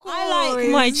like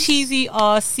my cheesy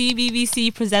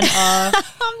CBBC presenter. I'm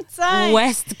dying.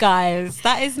 West guys,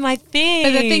 that is my thing.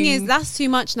 But the thing is, that's too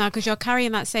much now because you're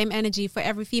carrying that same energy for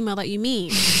every female that you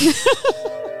meet.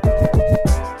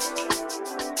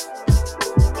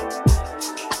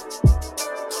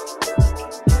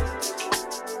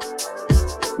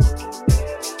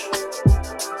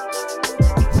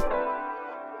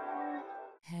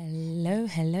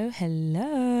 Hello.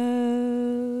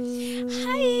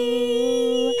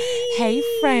 Hi. Hey,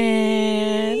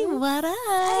 friend. What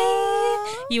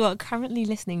up? You are currently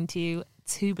listening to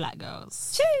Two Black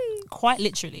Girls. Choo. Quite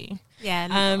literally. Yeah,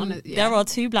 There are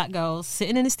two black girls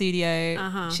sitting in the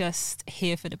studio, just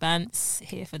here for the bants,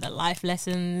 here for the life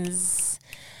lessons,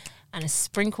 and a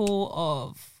sprinkle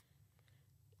of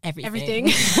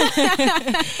everything.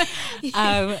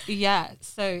 Yeah,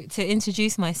 so to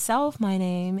introduce myself, my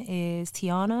name is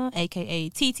Tiana, aka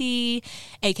TT,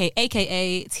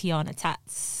 aka Tiana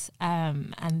Tats,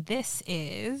 and this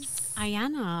is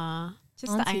Ayana.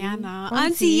 Just Auntie, Ayana.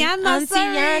 Auntie Yana,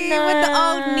 sorry, Yana. with the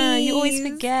old knees. You always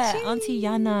forget. Jeez. Auntie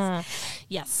Yana.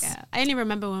 Yes. Yeah, I only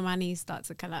remember when my knees start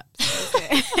to collapse.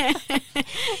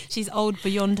 She's old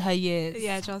beyond her years.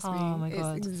 Yeah, trust me. Oh my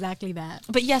God. It's exactly that.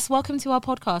 But yes, welcome to our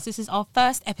podcast. This is our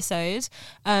first episode.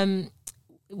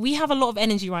 We have a lot of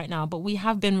energy right now, but we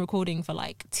have been recording for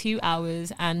like 2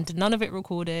 hours and none of it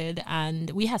recorded, and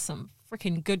we had some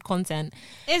freaking good content.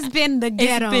 It's been the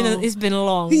ghetto. It's been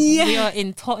long. Yeah. We are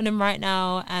in Tottenham right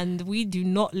now, and we do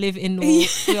not live in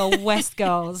North. We are West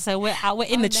girls, so we're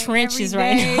in the trenches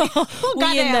right now. We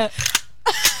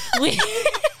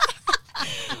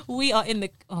are in the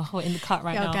we're in the cut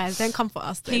right now. Guys, don't come for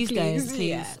us though, Please don't,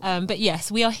 please. Yeah. But yes,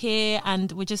 we are here,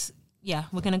 and we're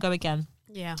gonna go again.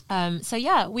 Yeah. So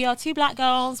yeah, we are two black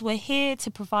girls. We're here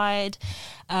to provide,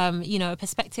 a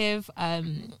perspective,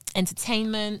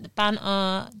 entertainment,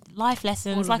 banter, life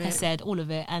lessons. Like I said, all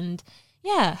of it. And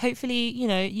yeah, hopefully,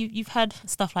 you've heard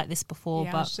stuff like this before.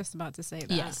 Yeah, but I was just about to say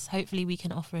that. Yes, hopefully we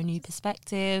can offer a new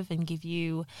perspective and give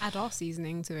you add our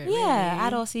seasoning to it. Yeah, really.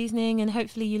 add our seasoning, and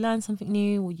hopefully you learn something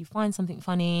new or you find something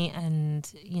funny,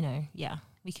 and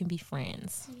we can be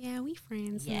friends. Yeah, we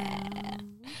friends. Yeah, now.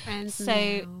 We friends. So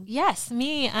now. yes,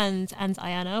 me and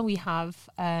Ayana, we have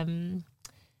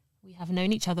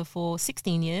known each other for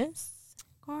 16 years.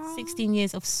 Girl, 16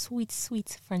 years of sweet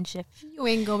friendship. you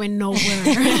ain't going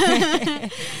nowhere.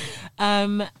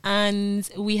 And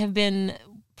we have been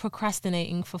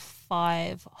procrastinating for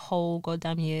 5 whole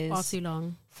goddamn years.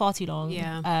 Far too long.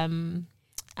 Yeah. And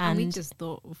we just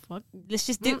thought, fuck. Let's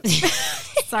just do.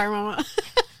 Sorry, Mama.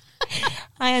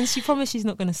 And she promised she's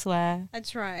not going to swear. I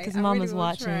try. Because Mama's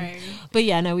watching. But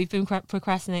yeah, no, we've been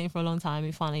procrastinating for a long time.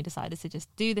 We finally decided to just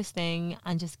do this thing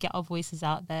and just get our voices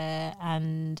out there.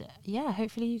 And yeah,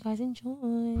 hopefully you guys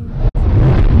enjoy.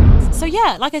 So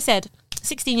yeah, like I said,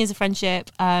 16 years of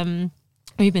friendship.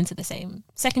 We've been to the same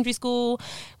secondary school,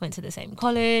 went to the same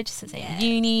college, the same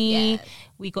uni. Yeah.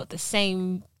 We got the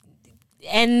same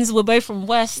ends. We're both from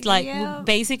West, we're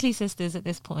basically sisters at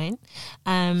this point.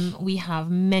 We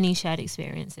have many shared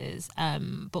experiences,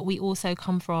 but we also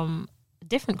come from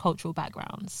different cultural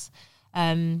backgrounds.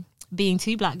 Being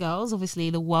two black girls,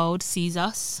 obviously the world sees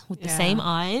us with the same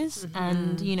eyes,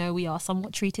 and we are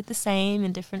somewhat treated the same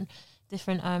in different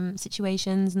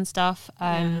situations and stuff.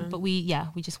 But we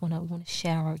just want to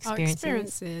share our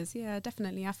experiences. Yeah,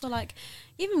 definitely. I feel like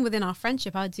even within our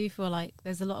friendship, I do feel like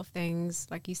there's a lot of things,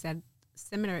 like you said,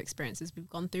 similar experiences we've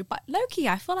gone through, but low-key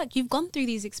I feel like you've gone through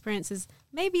these experiences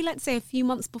maybe, let's say, a few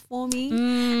months before me,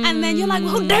 and then you're like,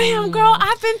 well, damn girl,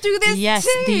 I've been through this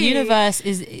too. The universe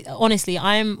is, honestly,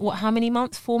 I'm how many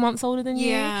months? 4 months older than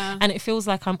you, and it feels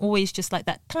like I'm always just like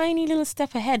that tiny little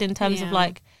step ahead in terms of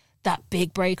like that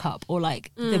big breakup or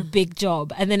like the big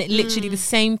job, and then it literally the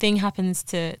same thing happens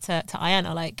to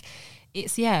Ayana. Like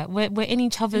it's we're in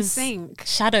each other's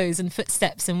shadows and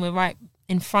footsteps, and we're right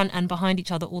in front and behind each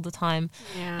other all the time.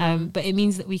 But it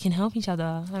means that we can help each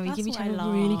other and we give each other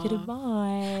really good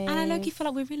advice. And I low-key feel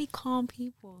like we're really calm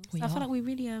people. So I feel like we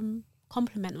really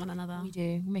complement one another. We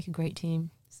do. We make a great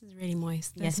team. This is really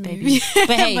moist. Yes, baby.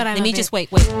 But hey, let me just wait.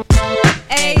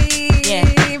 Hey,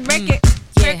 break it.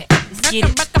 Yeah, let's get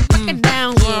it. Break it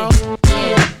down, girl.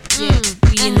 Yeah.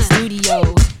 We in the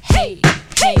studio. Hey,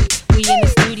 we in the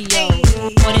studio.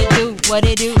 What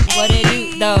it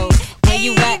do, though? Where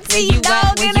you at,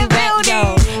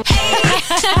 yo?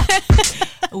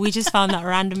 We just found that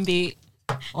random beat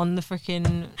on the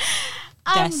freaking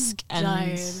desk and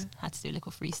had to do a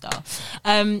little freestyle.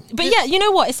 But yeah, you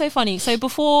know what? It's so funny. So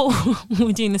before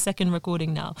we're doing the second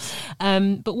recording now,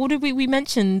 but what did we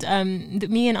mentioned that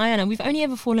me and Ayana, we've only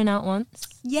ever fallen out once.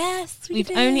 Yes,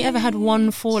 we've only ever had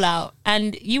one fallout,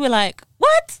 and you were like,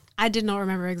 "What?" I did not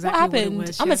remember exactly what happened. What it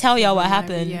was. I'm gonna tell y'all what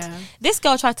happened. Yeah. This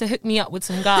girl tried to hook me up with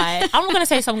some guy. I'm not gonna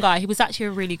say some guy. He was actually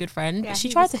a really good friend. Yeah, she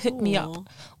tried to hook me up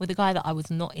with a guy that I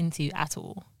was not into at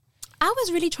all. I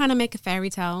was really trying to make a fairy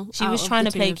tale. She was trying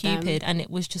to play Cupid, and it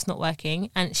was just not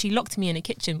working. And she locked me in a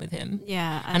kitchen with him.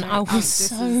 Yeah, and I was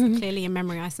this is clearly a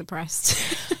memory I suppressed.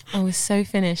 I was so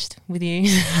finished with you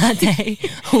that day.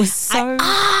 I was so.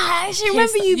 I actually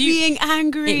remember you being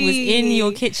angry. It was in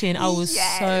your kitchen. I was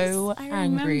so I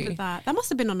angry. remember that. That must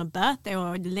have been on a birthday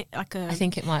or like a. I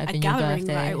think it might have been gathering your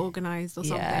birthday that I organised or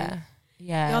something. Yeah.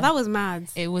 Yo, that was mad.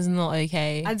 It was not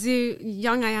okay.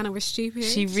 Young Ayana was stupid.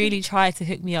 She really tried to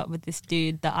hook me up with this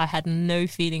dude that I had no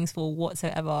feelings for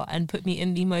whatsoever and put me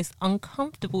in the most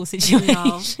uncomfortable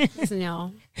situation. Listen,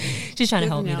 y'all. She's trying to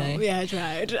help me though. Yeah,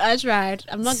 I tried.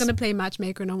 I'm not going to play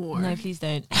matchmaker no more. No, please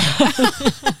don't.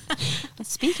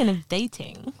 Speaking of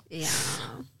dating. Yeah.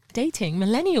 Dating,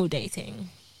 millennial dating.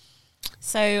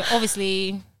 So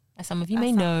obviously, as some of you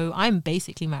may know, I'm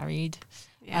basically married.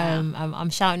 Yeah. I'm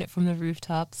shouting it from the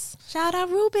rooftops. Shout out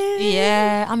Ruben.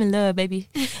 Yeah, I'm in love, baby.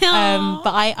 But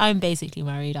I'm basically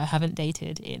married. I haven't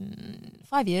dated in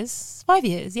 5 years. 5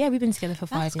 years. Yeah, we've been together for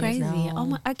 5 years crazy. now. Oh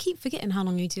my! I keep forgetting how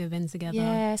long you two have been together.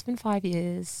 Yeah, it's been 5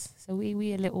 years. So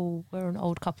we're an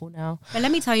old couple now. But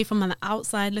let me tell you, from an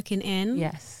outside looking in,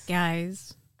 yes,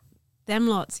 guys, them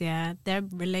lots, their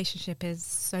relationship is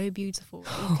so beautiful.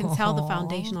 You can tell the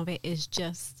foundation of it is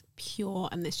just pure,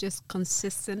 and it's just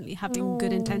consistently having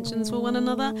good intentions for one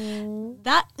another.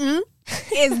 That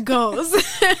is goals.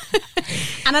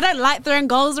 And I don't like throwing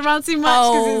goals around too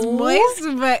much because it's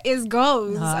moist, but it's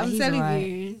goals. I'm telling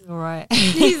you. He's all right.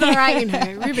 He's all right, you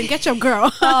know. Ruben, get your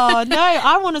girl. Oh no,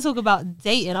 I want to talk about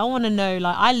dating. I want to know,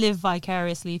 like, I live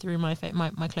vicariously through my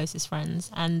closest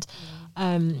friends, and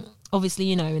obviously,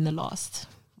 you know, in the last,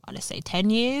 let's say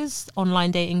 10 years, online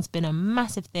dating's been a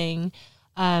massive thing.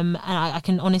 And I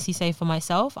can honestly say for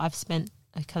myself, I've spent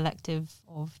a collective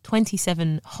of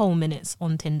 27 whole minutes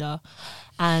on Tinder,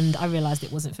 and I realised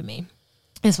it wasn't for me.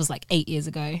 This was like 8 years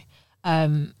ago.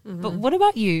 But what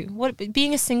about you? What,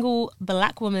 being a single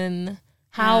black woman,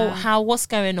 what's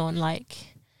going on?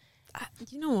 Like,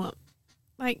 you know what?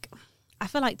 Like, I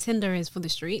feel like Tinder is for the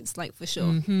streets, like, for sure.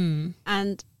 Mm-hmm.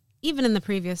 And even in the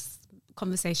previous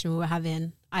conversation we were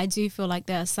having, I do feel like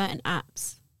there are certain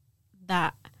apps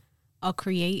that are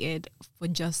created for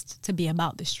just to be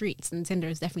about the streets, and Tinder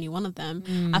is definitely one of them.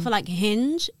 I feel like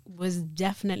Hinge was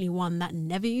definitely one that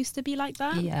never used to be like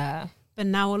that. Yeah. But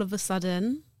now all of a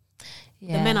sudden,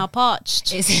 the men are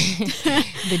parched. It's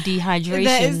the dehydration.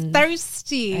 It's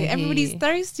thirsty. Everybody's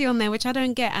thirsty on there, which I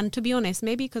don't get. And to be honest,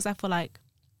 maybe because I feel like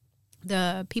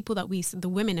the people the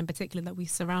women in particular that we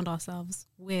surround ourselves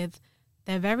with,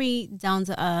 they're very down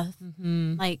to earth,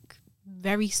 like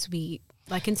very sweet.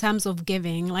 Like, in terms of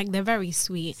giving, like, they're very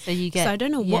sweet. So I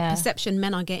don't know what perception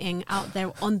men are getting out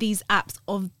there on these apps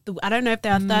I don't know if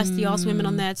there are thirsty ass women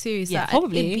on there too. So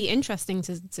probably. It'd be interesting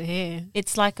to hear.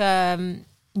 It's like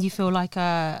you feel like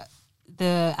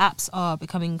the apps are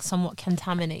becoming somewhat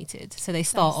contaminated. So they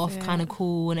start off kind of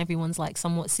cool, and everyone's like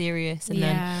somewhat serious, and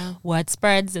then word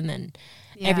spreads, and then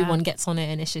everyone gets on it,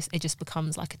 and it just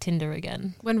becomes like a Tinder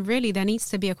again. When really there needs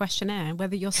to be a questionnaire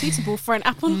whether you're suitable for an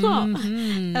app or not.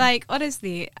 Like,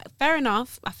 honestly, fair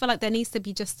enough. I feel like there needs to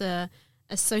be just a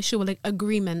social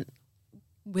agreement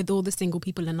with all the single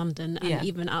people in London and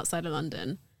even outside of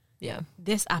London. Yeah,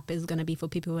 this app is going to be for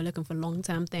people who are looking for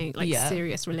long-term thing, like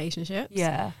serious relationships.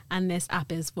 Yeah, and this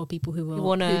app is for people who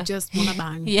just want to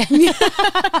bang. Yeah.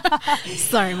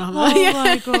 Sorry, mama. Oh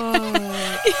my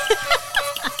god.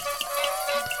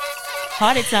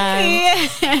 Party time.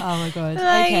 Oh my god.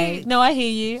 Like, okay. No, I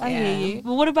hear you. I hear you.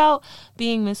 But what about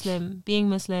being Muslim,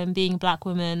 being black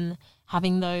women,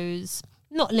 having those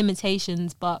not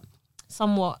limitations but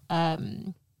somewhat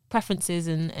preferences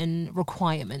and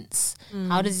requirements?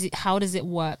 How does it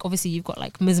work? Obviously you've got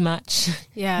like Mismatch,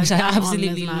 which I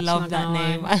absolutely love that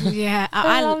name.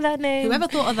 I love that name. Whoever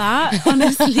thought of that,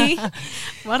 honestly,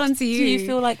 well done to you. Do you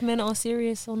feel like men are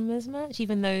serious on Mismatch,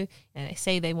 even though they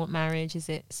say they want marriage? Is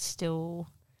it still?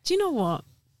 Do you know what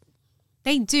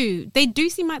they do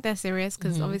seem like they're serious,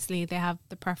 because obviously they have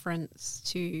the preference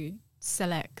to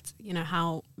select, you know,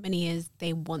 how many years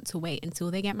they want to wait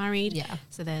until they get married.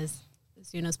 So there's as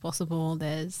soon as possible,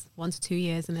 there's 1 to 2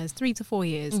 years, and there's 3 to 4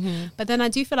 years. But then I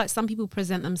do feel like some people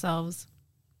present themselves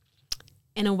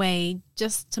in a way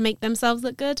just to make themselves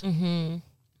look good.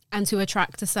 and to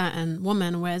attract a certain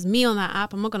woman. Whereas me on that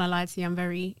app, I'm not gonna lie to you, I'm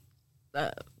very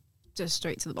just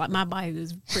straight to the, like, my bio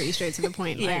is pretty straight to the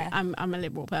point. Yeah. Like I'm a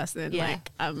liberal person. Yeah.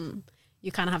 Like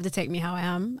you kind of have to take me how I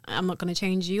am. I'm not going to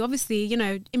change you. Obviously, you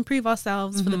know, improve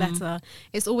ourselves for the better.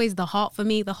 It's always the heart for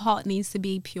me. The heart needs to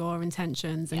be pure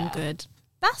intentions and good.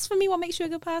 That's for me what makes you a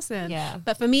good person. Yeah.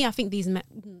 But for me, I think these men,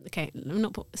 okay, let me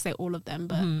not say all of them,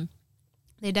 but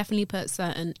they definitely put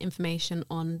certain information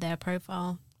on their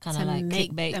profile kind of like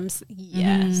make clickbait. them.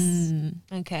 Yes.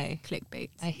 Okay. Clickbait.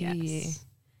 I hear you.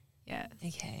 Yes.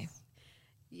 Okay.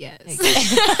 Yes. Okay.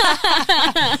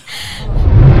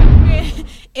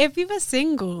 If you were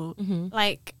single,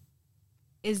 like,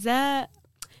 do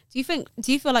you feel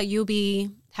like you'll be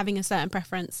having a certain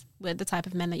preference with the type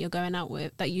of men that you're going out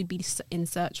with, that you'd be in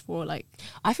search for? Like,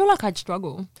 I feel like I'd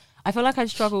struggle. Dating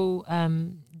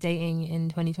in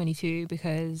 2022,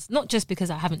 because not just because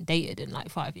I haven't dated in like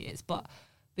 5 years, but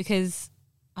because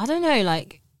I don't know,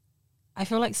 like, I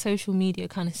feel like social media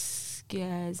kind of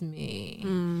scares me.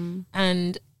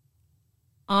 And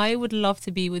I would love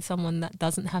to be with someone that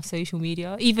doesn't have social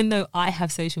media, even though I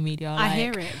have social media. I like,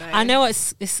 hear it though. I know it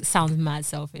sounds mad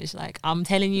selfish. Like, I'm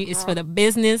telling you, it's for the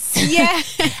business. Yeah.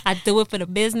 I do it for the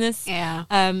business. Yeah.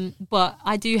 But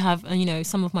I do have, you know,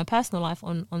 some of my personal life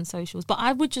on socials. But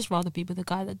I would just rather be with a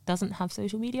guy that doesn't have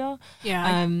social media.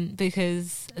 Yeah.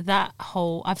 Because that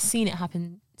whole, I've seen it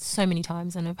happen so many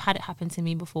times, and I've had it happen to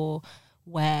me before,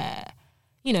 where,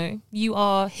 you know, you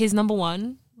are his number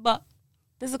one, but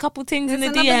there's a couple things in the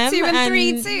DM, 2 and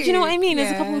 3 too. Do you know what I mean?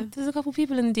 Yeah. There's a couple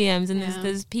people in the DMs, and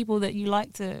there's people that you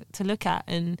like to look at,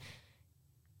 and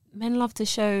men love to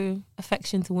show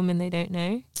affection to women they don't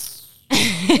know. And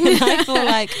I feel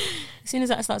like as soon as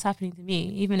that starts happening to me,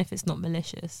 even if it's not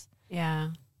malicious, Yeah.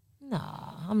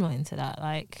 nah, I'm not into that.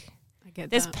 Like, I get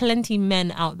there's that. plenty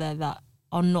men out there that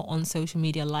are not on social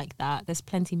media like that. There's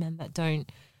plenty men that don't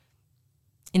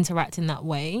interact in that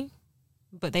way,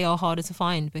 but they are harder to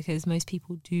find because most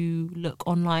people do look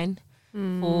online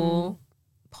for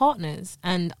partners.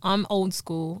 And I'm old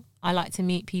school. I like to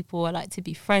meet people. I like to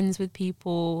be friends with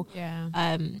people.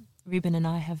 Yeah. Ruben and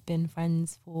I have been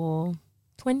friends for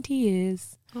 20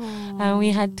 years. Aww. And we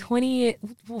had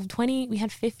we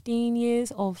had 15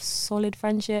 years of solid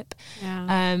friendship.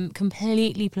 Yeah.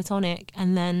 Completely platonic.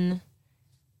 And then,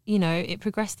 you know, it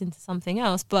progressed into something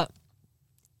else. But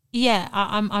yeah,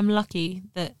 I'm lucky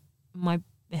that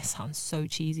it sounds so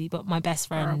cheesy, but my best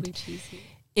friend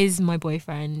is my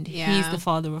boyfriend. Yeah. He's the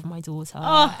father of my daughter.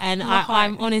 Oh, and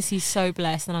I'm honestly so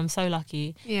blessed, and I'm so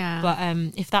lucky. Yeah. But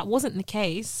if that wasn't the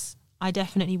case, I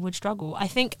definitely would struggle. I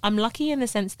think I'm lucky in the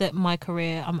sense that my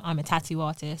career, I'm a tattoo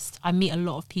artist. I meet a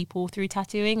lot of people through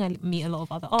tattooing. I meet a lot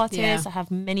of other artists. Yeah. I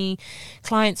have many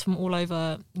clients from all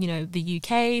over, you know, the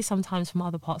UK, sometimes from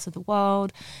other parts of the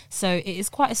world. So it is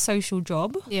quite a social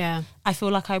job. Yeah. I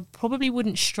feel like I probably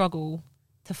wouldn't struggle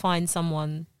to find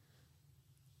someone,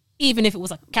 even if it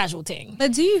was a casual thing.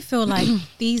 But do you feel like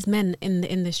these men in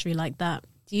the industry like that,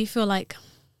 do you feel like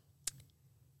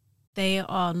they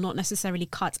are not necessarily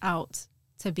cut out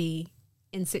to be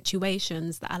in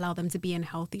situations that allow them to be in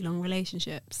healthy, long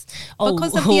relationships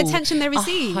because of the attention they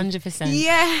receive? 100%.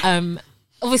 Yeah.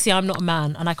 Obviously, I'm not a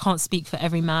man, and I can't speak for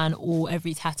every man or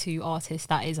every tattoo artist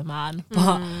that is a man.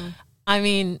 But I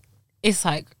mean, it's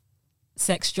like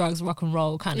sex, drugs, rock and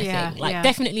roll kind of thing. Like,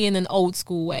 definitely in an old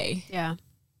school way. Yeah.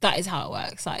 That is how it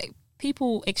works. Like,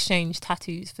 people exchange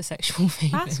tattoos for sexual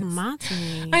favors. That's mad to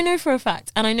me. I know for a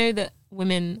fact, and I know that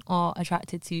women are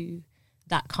attracted to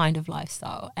that kind of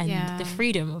lifestyle and the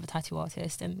freedom of a tattoo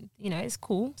artist, and you know, it's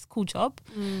cool. It's a cool job.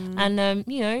 And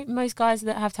you know, most guys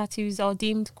that have tattoos are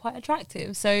deemed quite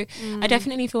attractive. So I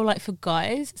definitely feel like for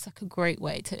guys, it's like a great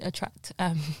way to attract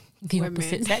the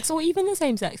opposite sex or even the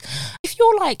same sex. If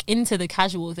you're like into the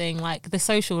casual thing, like the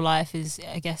social life is,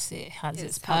 I guess it has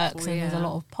its perks, and there's a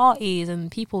lot of parties and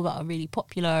people that are really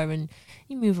popular, and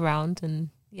you move around, and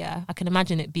yeah, I can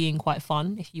imagine it being quite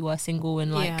fun if you were single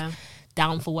and like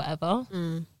down for whatever.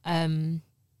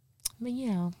 But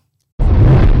yeah,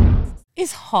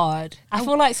 it's hard. I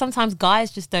feel like sometimes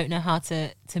guys just don't know how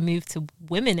to move to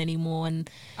women anymore, and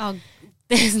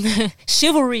there's no,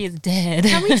 chivalry is dead.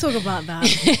 Can we talk about that?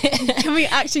 Can we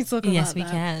actually talk about that? Yes, we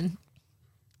can.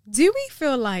 Do we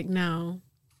feel like now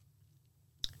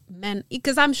men,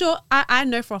 because I'm sure I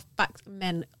know for a fact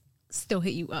men still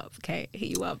hit you up, okay?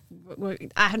 Hit you up.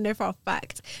 I know for a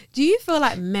fact. Do you feel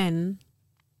like men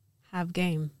have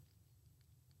game?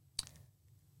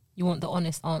 You want the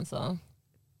honest answer?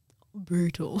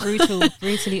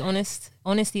 Brutally honest.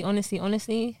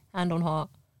 Honesty, hand on heart.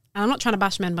 I'm not trying to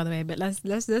bash men, by the way, but let's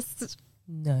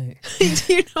No.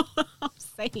 do you know what I'm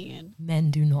saying?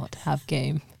 Men do not have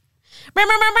game.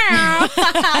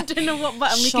 I don't know what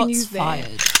button we can use there.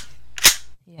 Fired.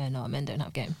 Yeah, no, men don't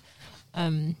have game.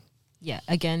 Yeah,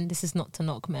 again, this is not to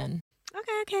knock men.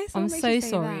 Okay. So I'm so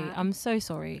sorry. I'm so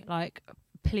sorry. Like,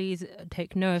 please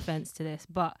take no offense to this,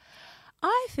 but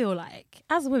I feel like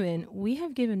as women, we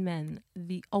have given men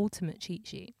the ultimate cheat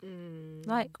sheet.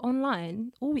 Like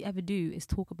online, all we ever do is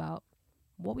talk about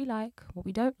what we like, what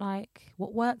we don't like,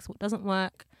 what works, what doesn't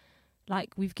work.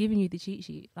 Like, we've given you the cheat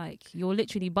sheet. Like, you're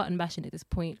literally button bashing at this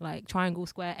point, like triangle,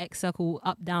 square, X, circle,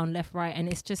 up, down, left, right. And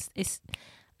it's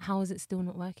how is it still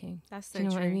not working? That's so do you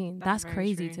know true. what I mean? That's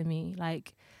crazy to me.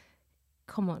 Like,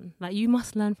 come on, like, you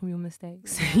must learn from your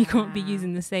mistakes. You can't be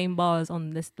using the same bars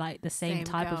on this, like the same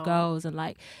type of girls, and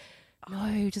like,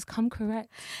 no, just come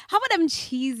correct. How about them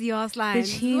cheesy ass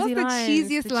lines? The cheesy What's lines,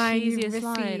 the cheesiest the line you've cheesiest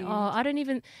line. received? Oh, I don't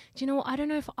even. Do you know what? I don't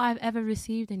know if I've ever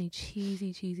received any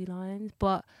cheesy lines,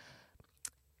 but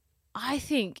I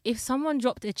think if someone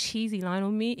dropped a cheesy line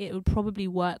on me, it would probably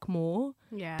work more.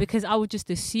 Yeah. Because I would just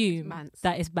assume Bants.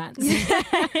 that it's bants.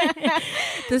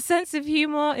 The sense of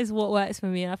humor is what works for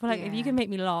me. And I feel like if you can make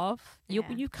me laugh,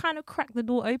 you kind of crack the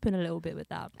door open a little bit with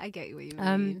that. I get what you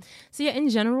mean. So yeah, in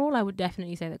general, I would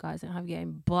definitely say that guys don't have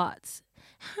game. But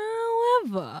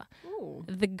however,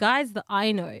 the guys that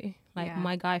I know, like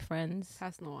my guy friends,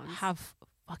 personal ones, have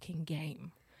fucking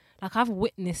game. Like, I've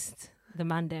witnessed the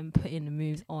man them putting the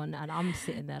moves on, and I'm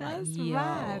sitting there like,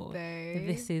 yo,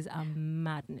 this is a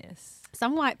madness.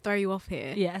 Some might throw you off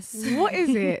here. Yes. What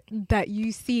is it that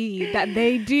you see that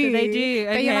they do? That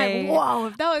you're like, wow,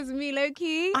 if that was me, low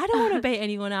key. I don't want to bait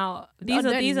anyone out.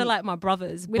 These are like my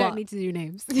brothers. We don't need to do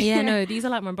names. Yeah, no, these are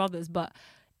like my brothers, but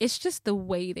it's just the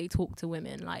way they talk to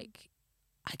women. Like,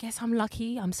 I guess I'm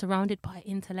lucky. I'm surrounded by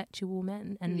intellectual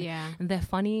men, and they're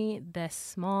funny, they're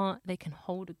smart, they can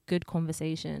hold a good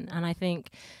conversation. And I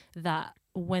think that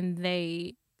when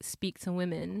they speak to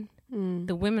women,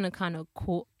 the women are kind of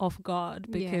caught off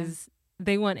guard because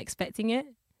they weren't expecting it.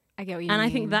 I get what you mean. And I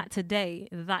think that today,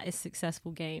 that is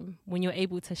successful game, when you're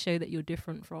able to show that you're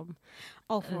different from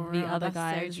the other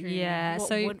guys. So true. Yeah.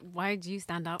 Why do you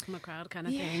stand out from the crowd kind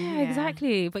of thing? Yeah,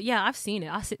 exactly. But yeah, I've seen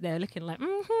it. I sit there looking like,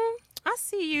 I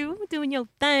see you doing your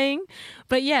thing.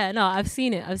 But yeah, no, I've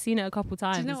seen it. I've seen it a couple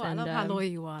times. Do you know what? I love how loyal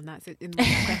you are, and that's it in my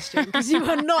question, because you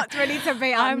are not ready to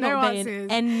bait out. I'm not baiting answers.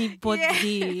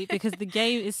 anybody because the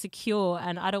game is secure,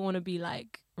 and I don't want to be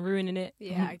like ruining it.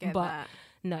 Yeah, I get that.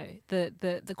 No,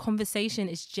 the conversation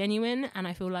is genuine, and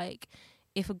I feel like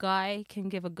if a guy can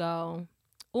give a girl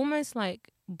almost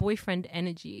like boyfriend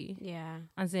energy,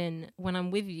 as in, when I'm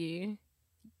with you,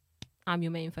 I'm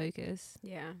your main focus.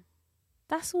 Yeah.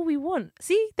 That's all we want.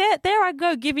 See, there I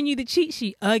go, giving you the cheat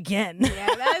sheet again. Yeah,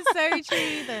 that's so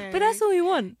true though. But that's all we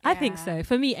want. I think so.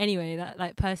 For me anyway, that,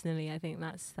 like, personally, I think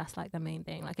that's like the main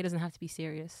thing. Like, it doesn't have to be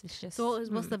serious. It's just... So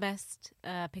what's the best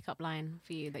pickup line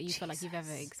for you that you feel like you've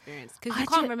ever experienced? Because you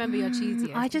can't remember your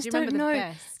cheesiest. I just don't know.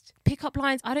 Best? Pickup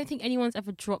lines, I don't think anyone's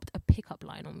ever dropped a pickup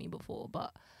line on me before,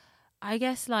 but I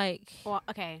guess, like... Well,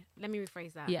 okay, let me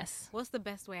rephrase that. Yes. What's the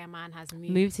best way a man has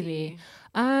moved to me?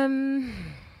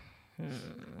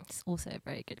 It's also a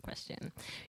very good question.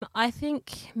 I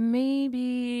think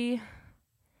maybe...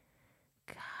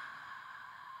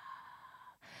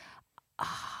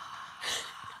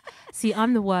 See,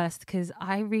 I'm the worst because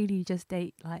I really just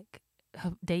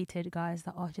have dated guys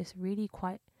that are just really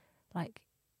quite, like,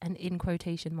 and in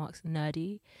quotation marks,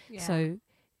 nerdy. Yeah. So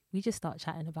we just start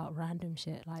chatting about random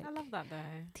shit, like, I love that though.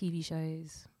 TV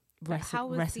shows, how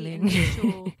was wrestling.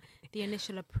 The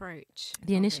initial approach?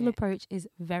 The initial approach is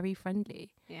very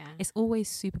friendly. Yeah. It's always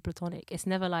super platonic. It's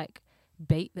never like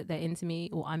bait that they're into me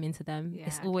or I'm into them. Yeah,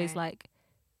 it's always like,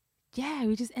 yeah,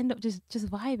 we just end up just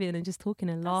vibing and just talking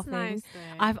and laughing. Nice,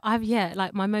 I've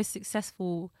like, my most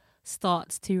successful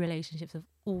starts to relationships have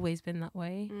always been that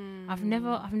way. I've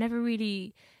never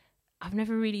really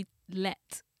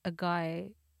let a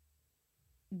guy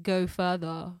go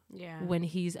further when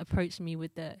he's approached me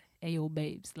with the "Ayo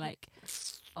babes," like,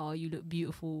 "Oh, you look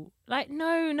beautiful." Like,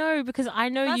 no, because I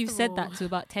know you've said that to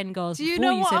about 10 girls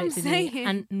before you said it to me.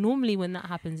 And normally when that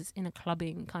happens, it's in a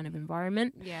clubbing kind of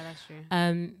environment. Yeah, that's true.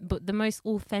 But the most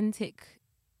authentic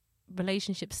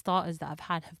relationship starters that I've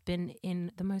had have been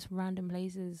in the most random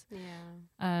places. Yeah.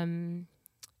 I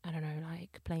don't know,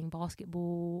 like playing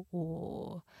basketball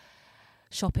or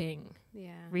shopping.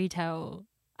 Yeah. Retail.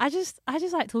 I just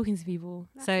like talking to people.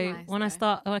 That's so nice, when I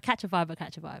catch a vibe, I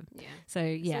catch a vibe. Yeah. So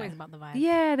yeah. It's always about the vibe.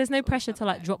 Yeah, there's no pressure to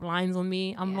like drop lines on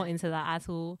me. I'm not into that at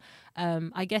all.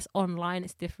 I guess online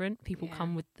it's different. People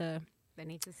come with the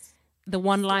the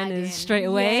one-liners straight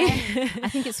away. Yeah. I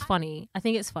think it's funny.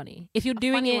 If you're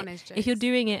doing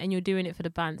it and you're doing it for the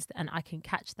bands, and I can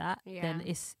catch that, then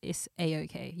it's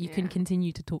a-okay. You can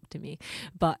continue to talk to me.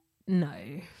 But no,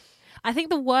 I think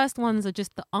the worst ones are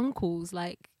just the uncles.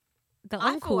 Like the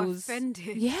uncles,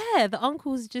 offended. Yeah, the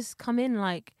uncles just come in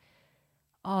like,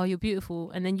 oh, you're beautiful,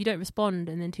 and then you don't respond,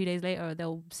 and then 2 days later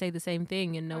they'll say the same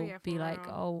thing, and they'll be like,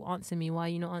 oh, answer me, why are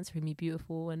you not answering me,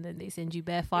 beautiful? And then they send you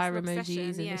bare fire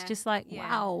emojis, and it's just like,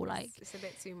 wow, like it's a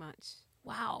bit too much.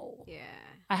 Wow. Yeah.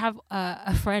 I have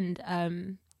a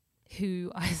friend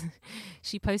who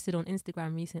she posted on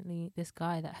Instagram recently, this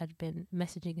guy that had been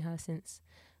messaging her since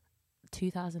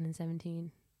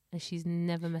 2017. And she's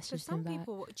never messaged him back.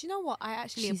 People, do you know what? I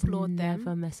actually she's applaud them.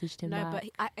 Never messaged him back.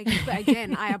 But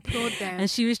again, I applaud them. And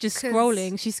she was just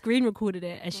scrolling. She screen recorded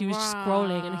it, and she was just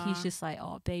scrolling. And he's just like,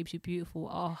 "Oh, babes, you're beautiful.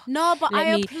 Oh, no, but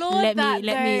I applaud that.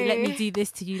 Let me do this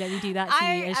to you. Let me do that to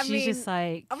you." And she's just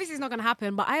like, obviously, it's not gonna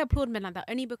happen. But I applaud men like that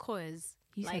only because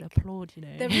you said applaud. You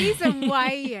know, the reason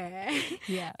why,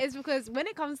 is because when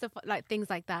it comes to like things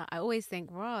like that, I always think,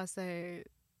 "Raw." So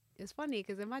it's funny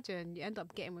because imagine you end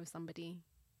up getting with somebody.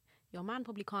 Your man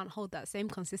probably can't hold that same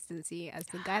consistency as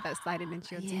the guy that's sliding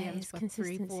into your DMs for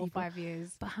 3, 4, 5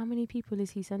 years. But how many people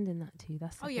is he sending that to?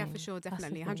 That's the thing. For sure,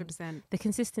 definitely, 100%. The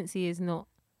consistency is not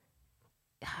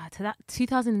to that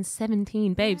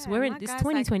 2017, babes. We're in it's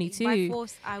 2022. Like, by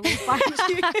force, I will find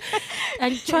you.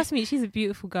 And trust me, she's a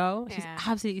beautiful girl. She's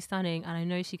absolutely stunning, and I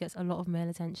know she gets a lot of male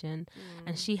attention,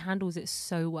 and she handles it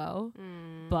so well.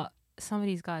 But some of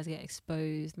these guys get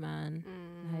exposed, man.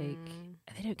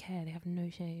 Like, they don't care. They have no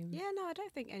shame. Yeah, no, I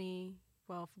don't think any.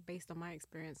 Well, based on my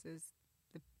experiences,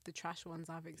 the trash ones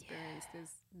I've experienced,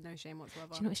 there's no shame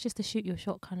whatsoever. Do you know, it's just a shoot your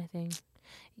shot kind of thing.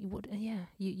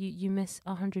 You miss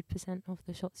 100% of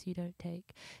the shots you don't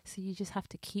take, so you just have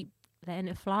to keep letting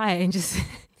it fly and just.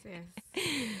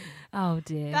 Oh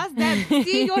dear. That's them.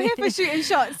 See, you're here for shooting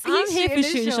shots. I'm here for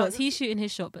shooting shots. He's shooting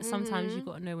his shot, but sometimes you've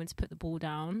got to know when to put the ball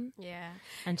down. Yeah.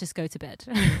 And just go to bed.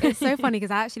 It's so funny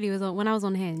because I actually when I was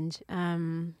on Hinge,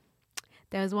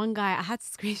 there was one guy I had to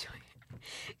screenshot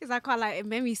because I can't it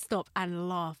made me stop and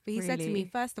laugh. But he said to me,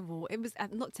 first of all, it was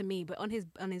not to me, but on his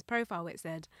profile it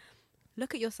said,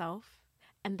 "Look at yourself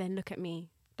and then look at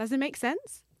me." Does it make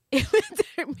sense? It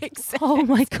don't make sense. Oh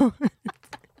my god.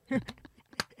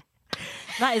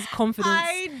 That is confidence.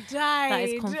 I died. That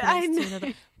is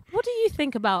confidence. What do you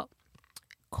think about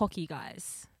cocky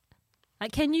guys?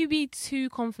 Like, can you be too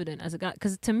confident as a guy?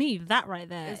 Because to me, that right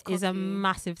there is a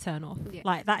massive turn off. Yeah.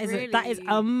 Like that is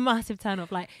a massive turn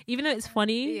off. Like, even though it's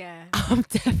funny, I'm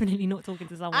definitely not talking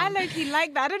to someone. I low-key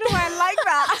like that. I don't know why I like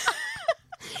that.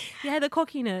 Yeah, the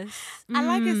cockiness. I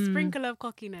like a sprinkle of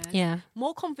cockiness. Yeah,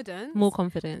 more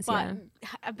confidence. But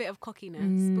a bit of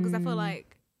cockiness because I feel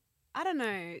like, I don't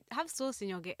know, have sauce in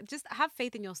your just have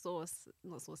faith in your sauce.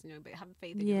 Not sauce in your, but have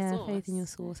faith in your sauce. Yeah, faith in your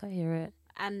sauce. I hear it.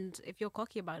 And if you're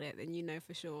cocky about it, then you know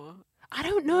for sure. I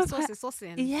don't know if sauce is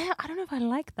saucing. Yeah, I don't know if I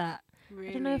like that. Really?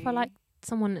 I don't know if I like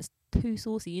someone that's too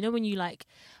saucy. You know when you like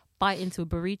bite into a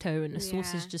burrito and the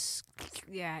sauce is just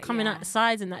coming out the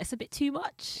sides and that, it's a bit too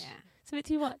much. Yeah. It's a bit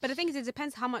too much. But the thing is, it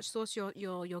depends how much sauce you're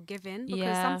giving,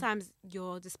 because sometimes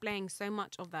you're displaying so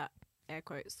much of that air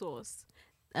quote sauce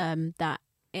that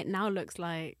it now looks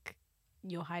like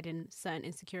you're hiding certain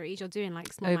insecurities. You're doing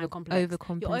like small man complex.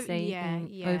 Overcompensating.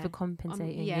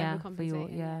 Overcompensating. For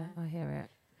your, I hear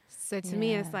it. So to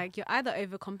me, it's like you're either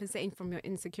overcompensating from your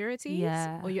insecurities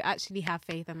or you actually have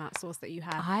faith in that source that you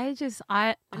have.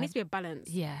 There needs to be a balance.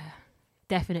 Yeah,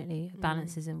 definitely.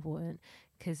 Balance is important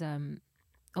because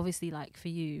obviously, like for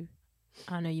you,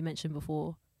 I know you mentioned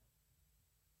before,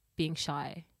 being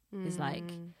shy is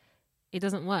like, it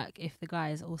doesn't work if the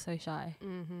guy is also shy.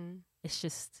 It's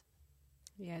just,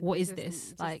 what is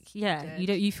this? Like,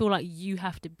 you feel like you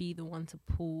have to be the one to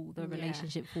pull the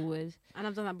relationship forward. And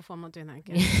I've done that before. I'm not doing that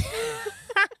again.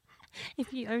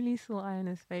 If you only saw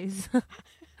Iona's face.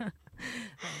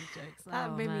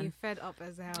 That made me fed up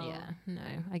as hell. Yeah, no,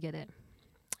 I get it.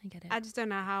 I just don't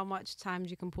know how much time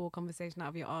you can pull a conversation out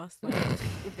of your ass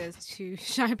if there's two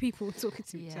shy people talking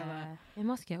to each other. It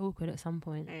must get awkward at some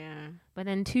point. Yeah. But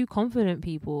then two confident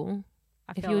people,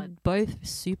 if you're both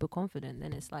super confident,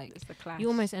 then it's like it's a clash. You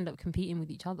almost end up competing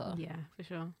with each other. Yeah, for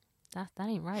sure. That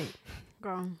ain't right.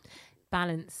 Girl.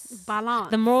 Balance.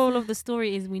 The moral of the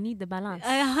story is we need the balance.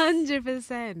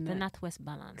 100%. The NatWest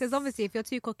balance. Because obviously, if you're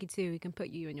too cocky too, we can put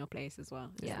you in your place as well.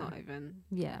 It's not even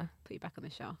put you back on the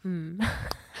shelf.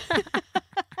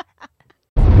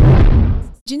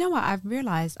 Do you know what I've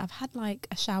realised? I've had like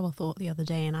a shower thought the other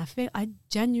day, and I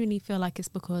genuinely feel like it's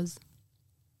because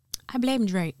I blame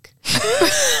Drake.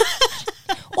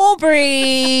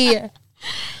 Aubrey.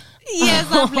 Yes,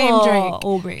 I blame Drake.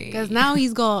 Aubrey. Because now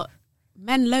he's got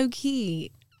men low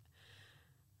key.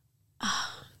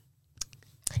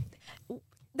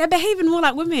 They're behaving more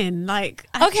like women. Like,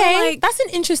 I feel like that's an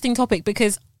interesting topic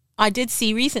because I did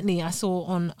see recently, I'm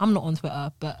not on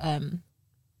Twitter, but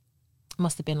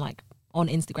must have been like on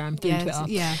Instagram through Twitter.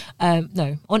 Yeah.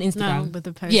 No, on Instagram. No, with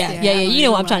the post. Yeah. You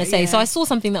know what I'm trying to say. So I saw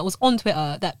something that was on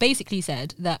Twitter that basically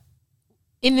said that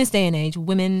in this day and age,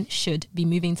 women should be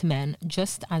moving to men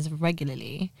just as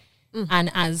regularly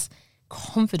and as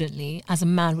confidently as a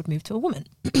man would move to a woman.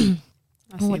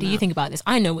 What do you think about this?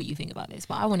 I know what you think about this,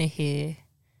 but I want to hear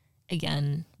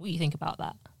again what you think about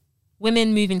that.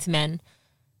 Women moving to men,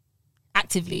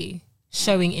 actively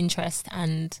showing interest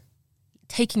and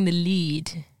taking the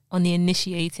lead on the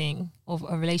initiating of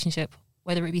a relationship,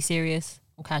 whether it be serious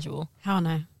or casual. Hell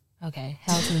no. Okay.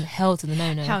 Hell to the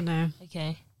no. Hell no.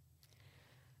 Okay.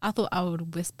 I thought I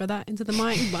would whisper that into the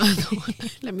mic, but I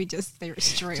thought, let me just say it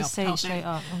straight up. Just say it straight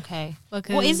up. Okay.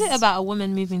 Because what is it about a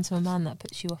woman moving to a man that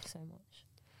puts you off so much?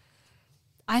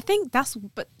 I think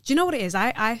but do you know what it is?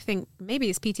 I think maybe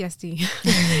it's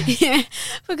PTSD. Yeah.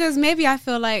 Because maybe I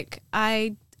feel like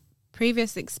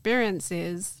previous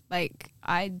experiences, like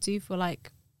I do feel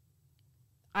like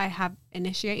I have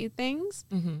initiated things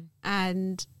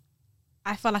and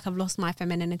I feel like I've lost my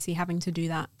femininity having to do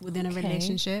that within a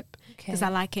relationship because I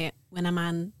like it when a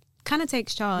man kind of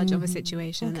takes charge of a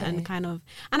situation and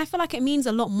I feel like it means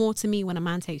a lot more to me when a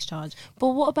man takes charge. But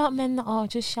what about men that are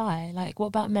just shy? Like what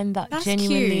about men that That's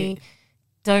genuinely cute.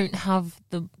 don't have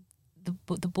the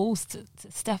balls to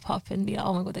step up and be like,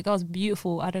 oh my God, that girl's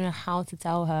beautiful. I don't know how to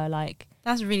tell her. Like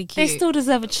that's really cute. They still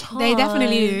deserve a chance. They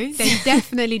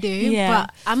definitely do. Yeah.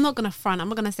 But I'm not gonna front. I'm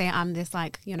not gonna say I'm this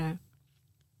like, you know,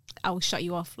 I will shut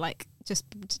you off like just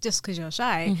because you're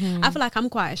shy. I feel like I'm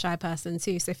quite a shy person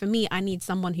too. So for me, I need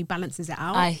someone who balances it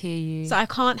out. I hear you. So I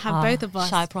can't have both of us.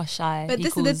 Shy plus shy. But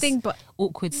this is the thing. But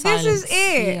awkward silence. This is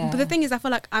it. Yeah. But the thing is, I feel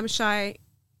like I'm shy,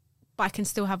 but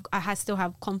I still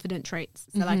have confident traits.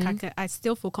 So like I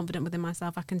still feel confident within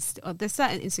myself. There's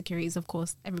certain insecurities, of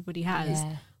course, everybody has.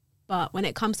 Yeah. But when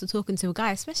it comes to talking to a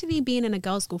guy, especially being in a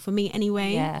girls' school, for me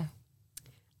anyway,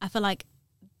 I feel like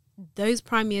those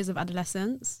prime years of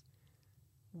adolescence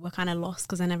were kind of lost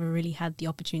because I never really had the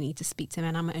opportunity to speak to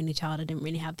men. I'm an only child. I didn't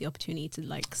really have the opportunity to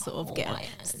like sort of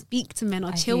speak to men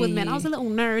or chill with men. I was a little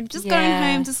nerd, just going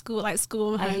home to school, like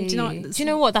school and home. Do you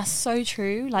know what? That's so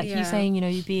true. Like you saying, you know,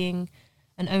 you being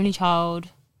an only child,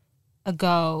 a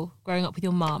girl, growing up with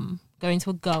your mum, going to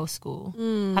a girls' school,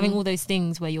 having all those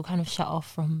things where you're kind of shut off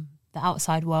from the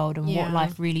outside world and what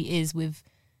life really is with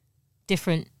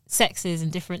different sexes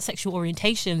and different sexual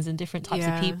orientations and different types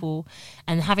of people,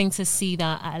 and having to see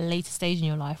that at a later stage in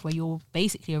your life where you're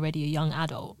basically already a young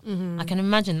adult. I can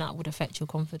imagine that would affect your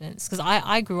confidence because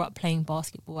I grew up playing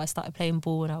basketball. I started playing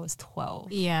ball when I was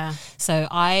 12. So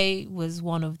I was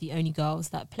one of the only girls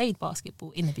that played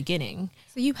basketball in the beginning.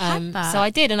 So you had that. So I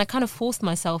did, and I kind of forced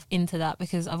myself into that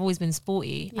because I've always been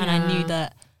sporty and I knew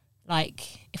that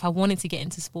like if I wanted to get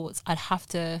into sports I'd have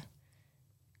to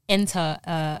enter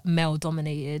a male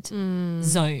dominated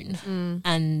zone,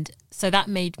 and so that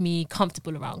made me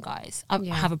comfortable around guys. I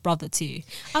have a brother too.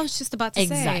 I was just about to say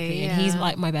exactly, and he's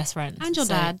like my best friend, and your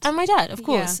dad, and my dad, of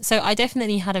course. So I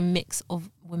definitely had a mix of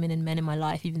women and men in my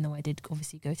life, even though I did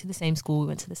obviously go to the same school. We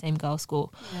went to the same girls'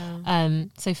 school.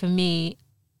 So for me,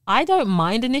 I don't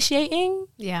mind initiating.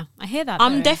 I hear that.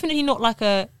 I'm definitely not like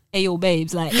a Ayo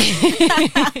babes, like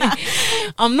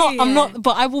I'm not,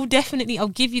 but I will definitely, I'll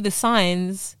give you the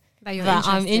signs that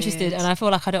I'm interested, and I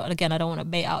feel like I don't want to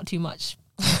bait out too much.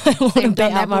 I don't want to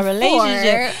bait out my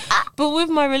relationship. But with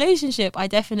my relationship, I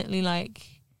definitely like,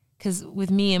 because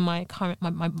with me and my current,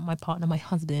 my partner, my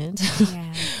husband,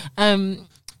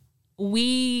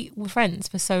 we were friends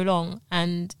for so long,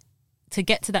 and to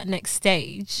get to that next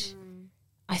stage,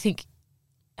 I think,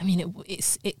 I mean,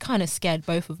 it kind of scared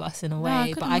both of us in a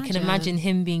way, but I can imagine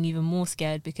him being even more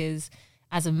scared because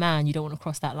as a man, you don't want to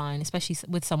cross that line, especially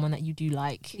with someone that you do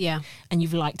like, and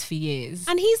you've liked for years.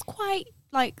 And he's quite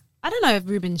like, I don't know if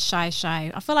Ruben's shy.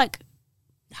 I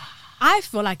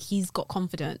feel like he's got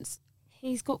confidence.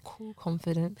 He's got cool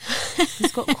confidence.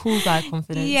 He's got cool guy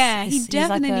confidence. Yeah, he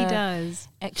definitely does.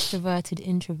 Extroverted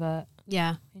introvert.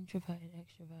 Yeah. Introverted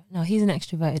extrovert. No, he's an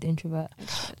extroverted introvert.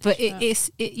 But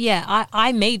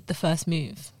I made the first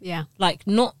move. Yeah. Like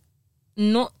not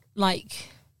like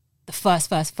the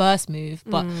first move,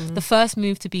 but the first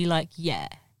move to be like,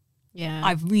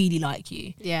 I really like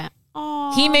you. Yeah.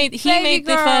 Oh, he made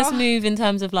the first move in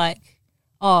terms of like,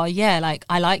 oh yeah, like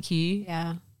I like you.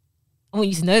 Yeah. I want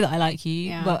you to know that I like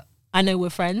you, but I know we're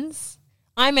friends.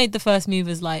 I made the first move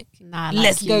as like, Nah,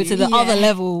 let's like go you. to the Yeah. other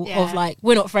level Yeah. of like,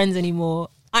 we're not friends anymore.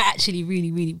 I actually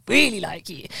really, really, really like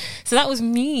you. So that was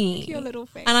me. Your little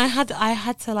face. And I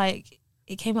had to like,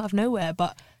 it came out of nowhere,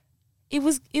 but it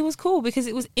was cool because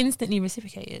it was instantly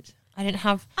reciprocated. I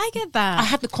get that. I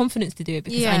had the confidence to do it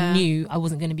because I knew I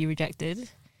wasn't going to be rejected.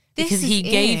 Because he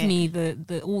gave me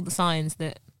the all the signs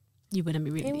that you wouldn't be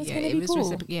it was going to be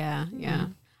cool. Yeah.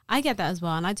 I get that as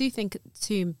well. And I do think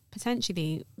too,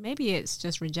 potentially, maybe it's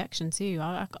just rejection too.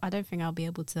 I don't think I'll be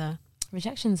able to.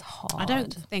 Rejection's hard. I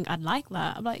don't think I'd like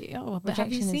that. I'm like, but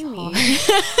have you seen me?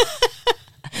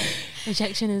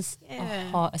 Rejection is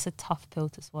hard. It's a tough pill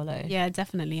to swallow. Yeah,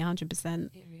 definitely, 100%.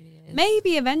 It really is.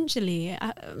 Maybe eventually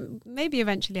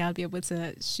I'll be able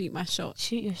to shoot my shot.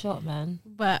 Shoot your shot, man.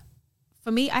 But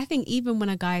for me, I think even when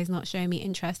a guy is not showing me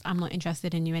interest, I'm not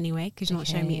interested in you anyway because you're not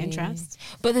showing me interest.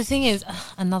 But the thing is,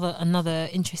 another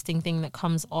interesting thing that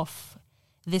comes off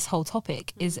this whole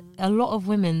topic is a lot of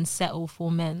women settle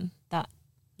for men that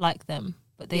like them,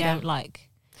 but they don't like.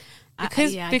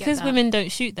 Because women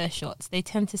don't shoot their shots, they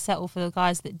tend to settle for the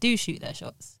guys that do shoot their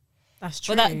shots. That's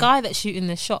true. But that guy that's shooting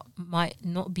the shot might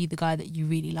not be the guy that you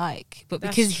really like. But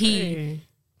because he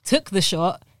took the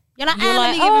shot, you're like,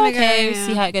 okay,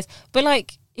 see how it goes. But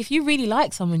like, if you really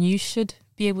like someone, you should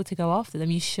be able to go after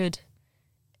them. You should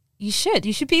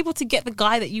be able to get the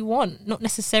guy that you want, not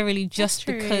necessarily just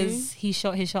because he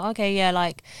shot his shot. Okay, yeah,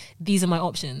 like these are my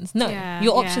options. No,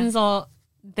 your options are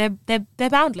they're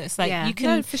boundless. Like you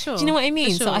can, for sure. Do you know what I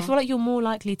mean? For sure. So I feel like you're more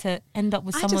likely to end up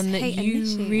with someone that you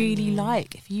really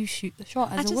like if you shoot the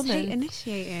shot as a woman. I just hate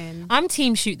initiating. I'm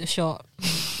team shoot the shot.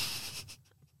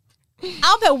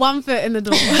 I'll put 1 foot in the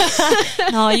door.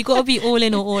 No, you got to be all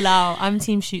in or all out. I'm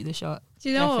team shoot the shot. Do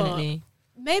you know Definitely.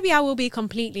 what? Maybe I will be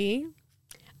completely.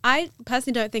 I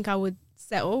personally don't think I would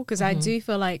settle because I do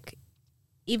feel like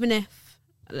even if,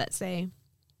 let's say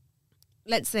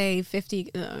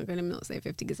 50, I'm going to not say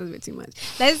 50 because that's a bit too much.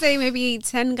 Let's say maybe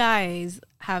 10 guys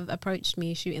have approached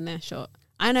me shooting their shot.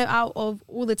 I know out of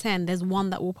all the 10, there's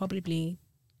one that will probably,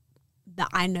 that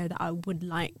I know that I would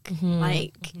like. Do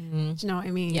you know what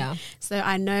I mean? Yeah. So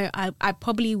I know I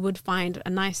probably would find a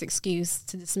nice excuse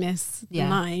to dismiss the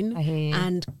 9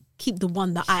 and keep the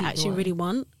one that I actually really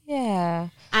want. Yeah.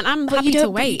 And I'm happy to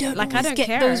wait. Like, I don't get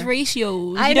care. those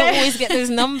ratios. You don't always get those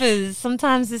numbers.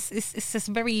 Sometimes it's just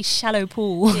a very shallow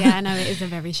pool. Yeah, I know it is a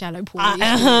very shallow pool.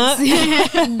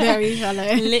 Very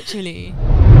shallow. Literally.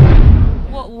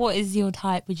 What is your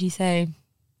type, would you say?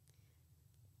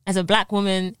 As a black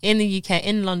woman in the UK,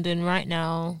 in London right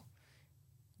now,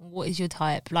 what is your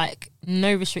type? Like,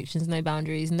 no restrictions, no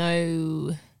boundaries,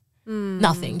 no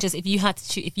nothing. Just if you had to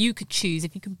choose, if you could choose,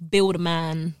 if you could build a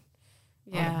man,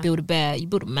 build a bear, you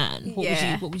build a man.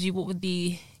 What would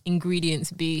the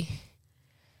ingredients be?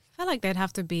 I feel like they'd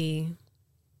have to be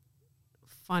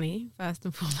funny first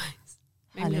and foremost.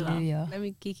 Hallelujah. Let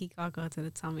me kiki kaka to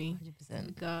the tummy.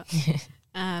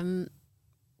 100%.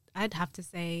 I'd have to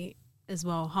say as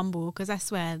well humble, because I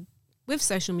swear with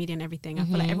social media and everything, I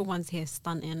feel like everyone's here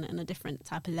stunting in a different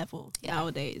type of level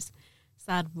nowadays.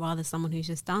 So I'd rather someone who's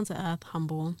just down to earth,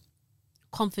 humble,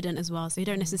 confident as well. So you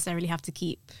don't necessarily have to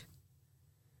keep,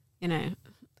 I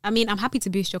mean, I'm happy to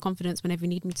boost your confidence whenever you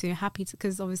need me to. Happy to,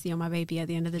 because obviously you're my baby at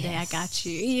the end of the day. I got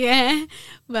you. Yeah.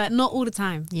 But not all the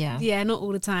time. Yeah. Yeah, not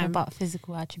all the time. What about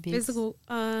physical attributes? Physical,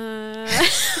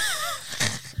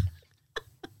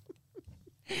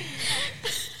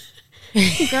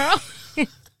 girl.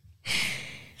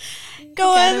 Go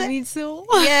on. Me too.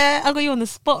 Yeah, I got you on the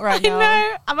spot right now. I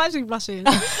know. I'm actually blushing.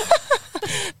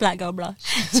 Black girl blush.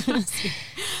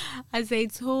 I say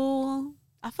tall.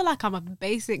 I feel like I'm a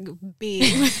basic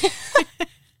being.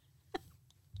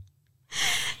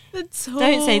 Don't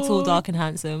say tall, dark, and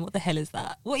handsome. What the hell is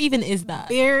that? What even is that?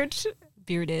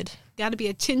 Bearded. Gotta be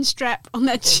a chin strap on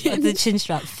that chin. The chin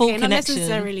strap, full connection. Not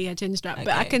necessarily a chin strap, but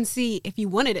I can see if you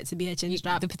wanted it to be a chin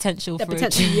strap. The potential for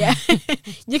it. Yeah.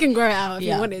 You can grow it out if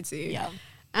you wanted to. Yeah.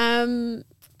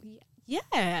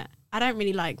 Yeah. I don't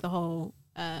really like the whole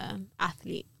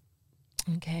athlete.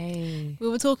 Okay. We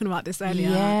were talking about this earlier.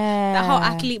 Yeah. That whole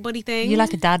athlete body thing. You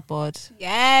like a dad bod.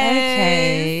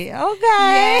 Yes.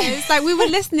 Okay. Yes. Like we were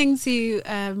listening to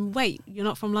Wait, You're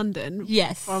Not From London.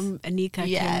 Yes. From Anika,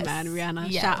 Kim and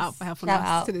Rihanna. Yes. Shout out for helping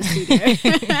us to the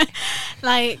studio.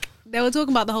 Like they were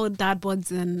talking about the whole dad bods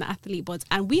and athlete bods,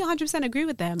 and we 100% agree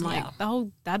with them. Like the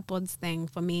whole dad bods thing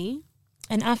for me.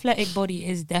 An athletic body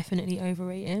is definitely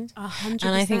overrated. 100%.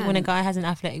 And I think when a guy has an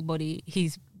athletic body,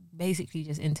 he's basically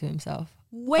just into himself.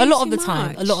 A lot of the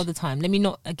time. Let me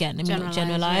not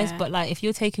generalize, but like if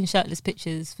you're taking shirtless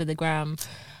pictures for the gram,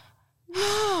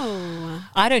 no,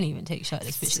 I don't even take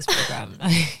shirtless pictures for the gram.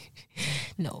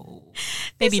 No.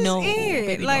 Maybe This is no. it,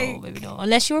 Maybe like- no. Maybe no.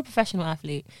 Unless you're a professional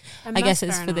athlete. And I guess that's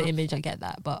it's fair for the enough. image. I get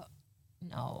that. But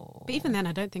no. But even then,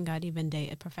 I don't think I'd even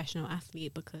date a professional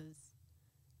athlete because,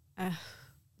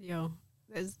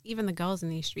 there's even the girls in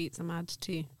these streets are mad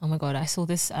too. Oh my God. I saw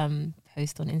this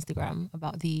post on Instagram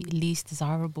about the least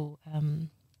desirable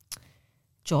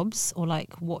jobs, or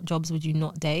like what jobs would you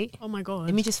not date. Oh my God.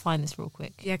 Let me just find this real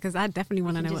quick. Yeah, because I definitely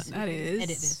want to know what Just that is.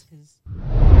 Edit this.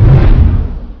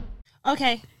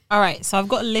 Okay. All right. So I've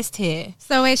got a list here.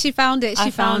 So wait, she found it.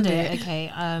 I found it.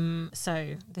 Okay.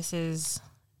 So this is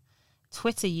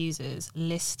Twitter users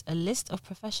list a list of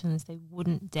professions they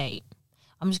wouldn't date.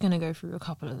 I'm just gonna go through a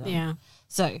couple of them. Yeah.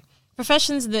 So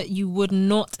professions that you would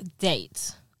not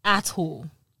date at all.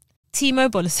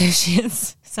 T-Mobile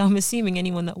associates. So I'm assuming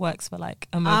anyone that works for like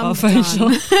a mobile phone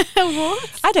shop.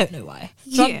 What? I don't know why.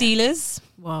 Drug Yeah. dealers,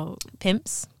 Wow.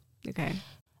 pimps. Okay.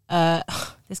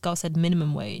 This girl said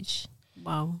minimum wage.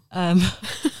 Wow.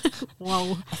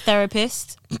 Wow. A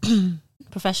therapist,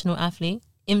 professional athlete,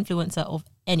 influencer of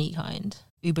any kind,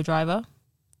 Uber driver.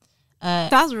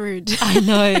 That's rude. I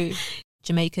know.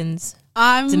 Jamaicans,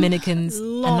 Dominicans,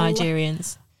 lol. and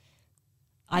Nigerians.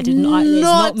 I did not. It's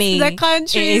not me. The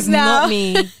countries It is now. not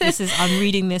me. I'm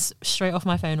reading this straight off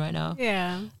my phone right now.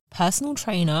 Yeah. Personal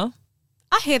trainer.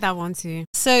 I hear that one too.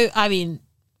 So I mean,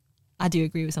 I do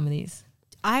agree with some of these.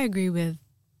 I agree with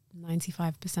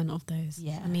 95% of those.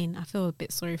 Yeah. I mean, I feel a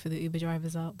bit sorry for the Uber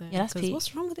drivers out there. Yeah, that's 'cause peak.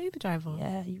 what's wrong with the Uber driver?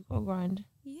 Yeah, you've got to grind.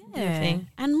 Yeah. thing.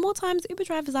 And more times, Uber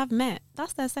drivers I've met,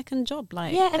 that's their second job.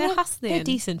 Like, Yeah, and they're hustling. They're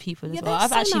decent people as Yeah, well. they're I've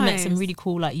so actually met some nice. really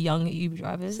cool like young Uber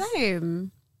drivers.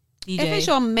 Same. DJ. If it's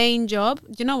your main job,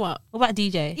 do you know what? What about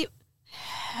DJ?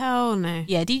 Hell no.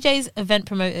 Yeah, DJs, event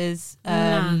promoters,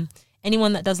 Nah.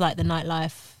 anyone that does like the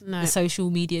nightlife, No. the social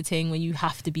media thing where you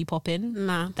have to be popping.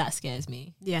 Nah. That scares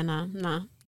me. Yeah, nah.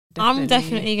 I'm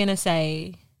definitely gonna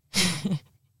say,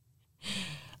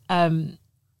 in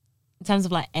terms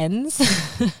of like ends,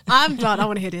 I'm done. I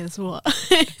want to hear this. What?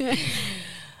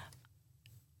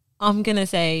 I'm gonna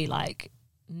say like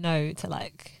no to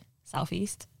like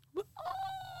Southeast.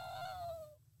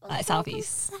 Like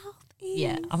Southeast.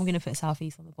 Yeah, I'm gonna put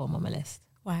Southeast on the bottom of my list.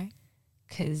 Why?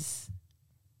 Because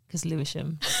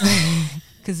Lewisham,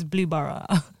 because Blue Borough.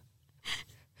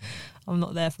 I'm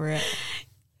not there for it.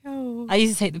 Oh. I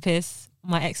used to take the piss.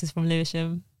 My ex is from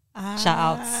Lewisham. Shout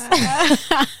Ah.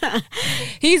 outs.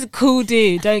 He's a cool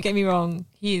dude. Don't get me wrong.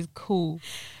 He is cool,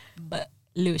 but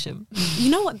Lewisham.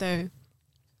 You know what though?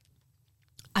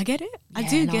 I get it. I Yeah,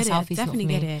 do no, get it. Southeast not Definitely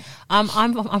for me. get it.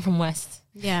 I'm from West.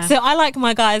 Yeah. So I like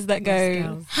my guys that go, West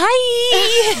girls.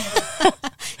 hi,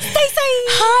 Stay safe.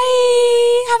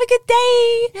 hi, have a good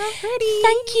day. You're pretty.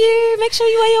 Thank you. Make sure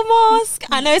you wear your mask.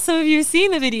 I know some of you have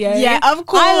seen the video. Yeah, of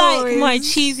course. I like my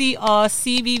cheesy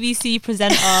CBBC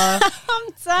presenter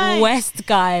I'm done. West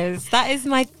guys. That is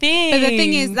my thing. But the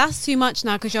thing is, that's too much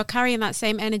now because you're carrying that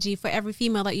same energy for every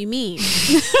female that you meet.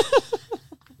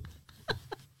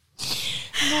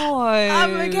 no,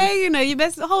 I'm okay, you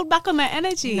best hold back on that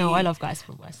energy. No, I love guys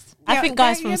from West. I Yeah, think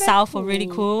guys they're- from yeah, they're South are really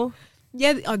cool. cool.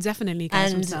 Yeah, definitely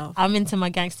guys from And South. I'm into my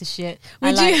gangster shit.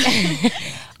 Would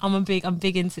I'm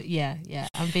big into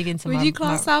I'm big into Would my you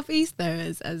class my, Southeast though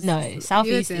as No,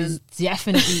 Southeast is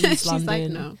definitely East She's London. like,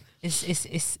 no.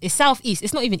 It's Southeast.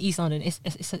 It's not even East London. It's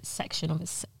a section of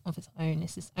its own.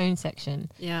 It's its own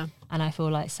section. Yeah. And I feel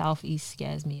like Southeast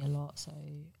scares me a lot. So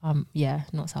yeah,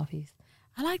 not Southeast.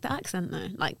 I like the accent though.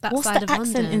 Like that What's side the of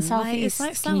accent London. in Southeast?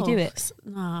 Like, it's like Can you do South. it?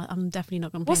 Nah, I'm definitely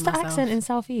not gonna. What's play the myself. accent in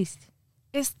Southeast?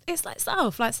 It's like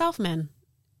South, like Southmen.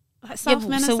 Like Yeah,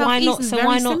 Southmen and so why Southeast not? is So very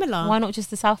why not? similar. Why not just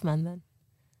the Southman then?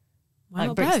 Why like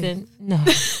not Brixton? No, no,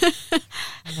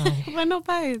 both? Why not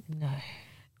both? no,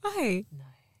 Why? no.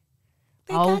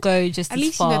 They I'll got- go just At as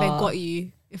least far. you know they got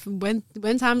you. If when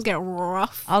times get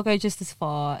rough, I'll go just as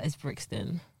far as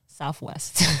Brixton,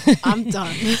 Southwest. I'm done.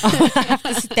 I have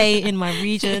to stay in my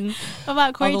region. What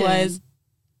about Croydon? Otherwise,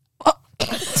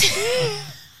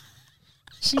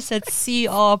 she said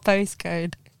CR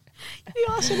postcode.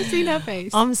 You should have seen her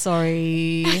face. I'm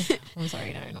sorry.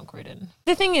 No, not Croydon.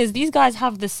 The thing is, these guys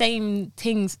have the same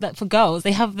things that for girls.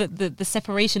 They have the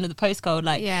separation of the postcode.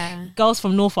 Like, Yeah. girls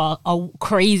from North are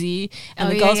crazy, and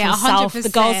Oh, the yeah, girls yeah, from South, the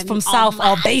girls 100% from South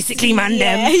are basically man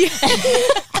them.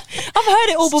 I've heard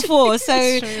it all before, so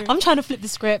It's true. I'm trying to flip the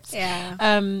script. Yeah.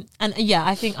 And yeah,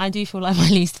 I think I do feel like my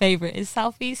least favorite is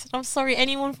Southeast. I'm sorry,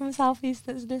 anyone from Southeast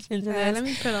that's listening to this. Let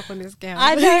me pull up on this girl.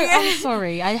 I know. I'm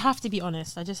sorry. I have to be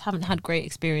honest. I just haven't had great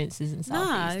experiences in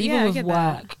Southeast, even yeah, I with get work.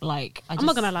 that. Like, I'm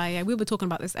not gonna lie. Yeah, we were talking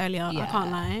about this earlier. I Yeah.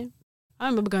 can't lie. I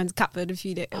remember going to Catford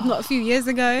not a few years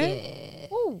ago. Yeah.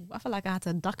 Ooh, I feel like I had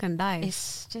to duck and dive.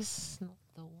 It's just not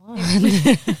the one. one.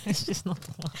 It's just not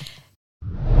the one.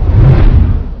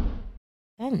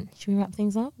 Then, should we wrap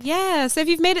things up? Yeah, so if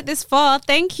you've made it this far,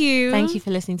 thank you. Thank you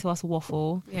for listening to us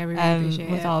waffle. Yeah, we really appreciate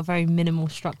it. With our very minimal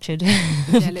structured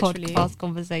podcast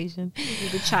conversation.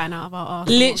 We'll be chatting out of our arse.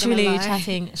 Literally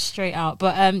chatting straight out.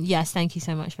 But yes, thank you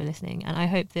so much for listening. And I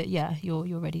hope that,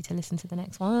 you're ready to listen to the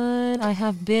next one. I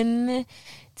have been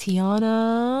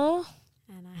Tiana.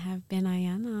 And I have been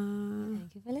Ayana.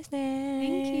 Thank you for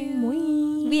listening. Thank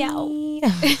you. We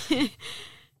out.